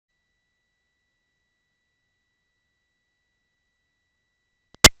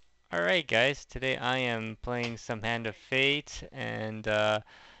Alright guys, today I am playing some Hand of Fate, and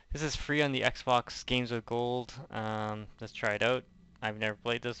this is free on the Xbox Games with Gold. Let's try it out. I've never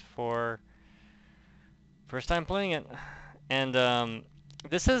played this before. First time playing it. And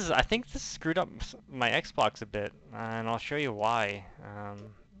I think this screwed up my Xbox a bit, and I'll show you why,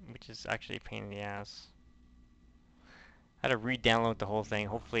 which is actually a pain in the ass. I had to re-download the whole thing,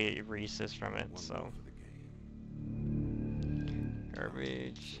 hopefully it erases from it, so.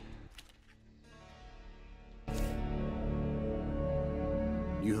 Garbage.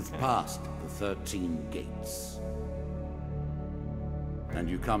 You have passed the 13 gates. And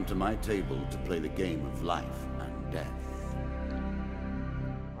you come to my table to play the game of life and death.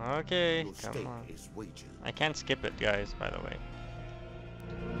 Okay, Your come stake on. is wagered. I can't skip it, guys, by the way.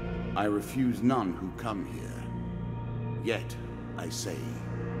 I refuse none who come here. Yet, I say,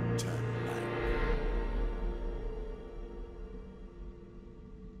 turn back.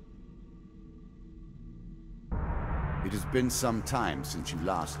 It has been some time since you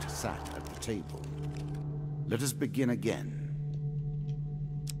last sat at the table. Let us begin again.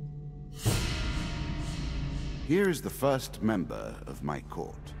 Here is the first member of my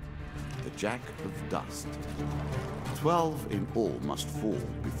court, the Jack of Dust. 12 in all must fall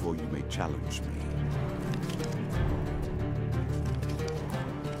before you may challenge me.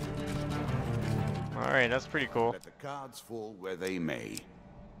 Alright, that's pretty cool. Let the cards fall where they may.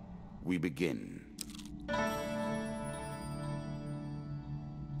 We begin.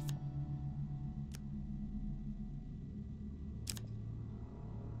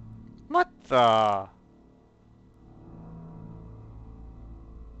 What the?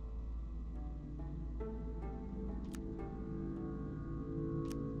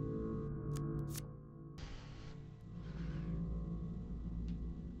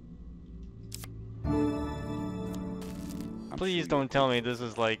 Please don't tell me this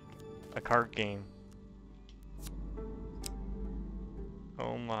is like a card game.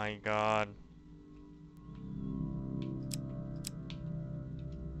 Oh my god.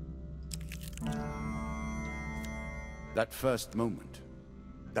 That first moment,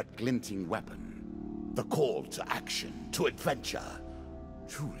 that glinting weapon, the call to action, to adventure.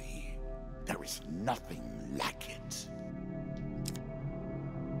 Truly, there is nothing like it.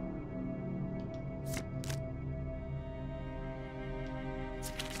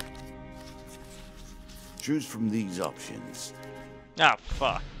 Choose from these options. Ah,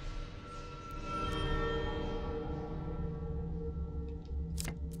 fuck.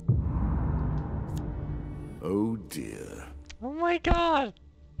 Oh dear. Oh my god!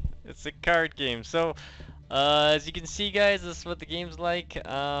 It's a card game. So, as you can see, guys, this is what the game's like.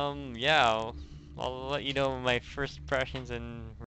 Yeah, I'll let you know my first impressions and